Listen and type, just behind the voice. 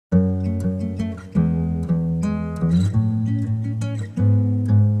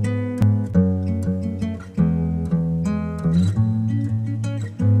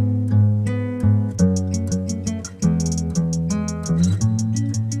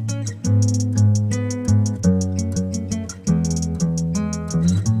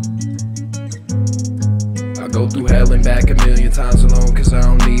go through hell and back a million times alone, cause I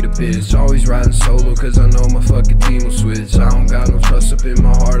don't need a bitch. Always riding solo, cause I know my fucking team will switch. I don't got no trust up in my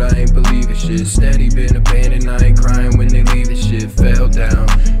heart, I ain't believing shit. Steady been abandoned, I ain't crying when they leave this shit. Fell down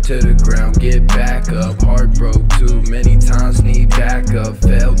to the ground, get back up. Heart broke too many times, need backup.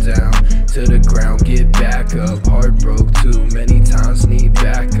 Fell down to the ground, get back up. Heart broke too many times, need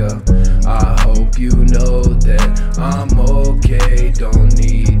backup. I hope you know that I'm okay, don't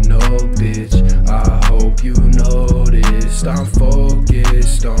need no bitch. I hope you noticed I'm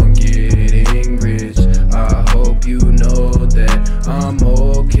focused on getting rich. I hope you know that I'm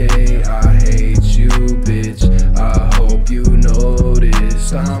okay, I hate you bitch. I hope you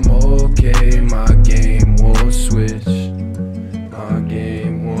noticed I'm okay, my game won't switch. My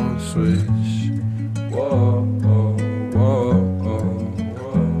game won't switch. Whoa, whoa, whoa, whoa.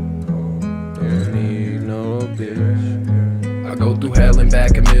 Don't need no bitch. I go through hell and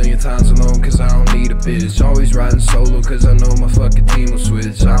back a million times alone, cause I don't need a bitch. Always riding solo, cause I know my fucking team will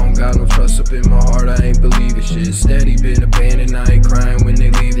switch. I don't got no trust up in my heart, I ain't believing shit. Steady been abandoned, I ain't crying when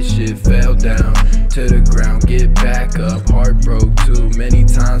they leave this shit. Fell down to the ground, get back up. Heart broke too many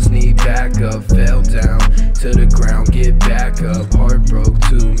times, need backup. Fell down to the ground, get back up. Heart broke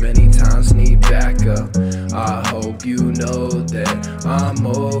too many times, need backup. I hope you know that I'm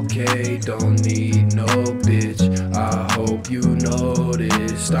okay, don't need no bitch. I hope you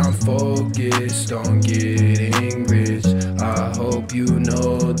noticed I'm focused on getting rich. I hope you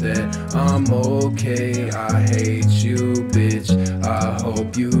know that I'm okay, I hate you bitch. I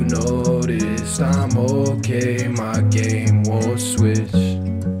hope you noticed I'm okay, my game won't switch.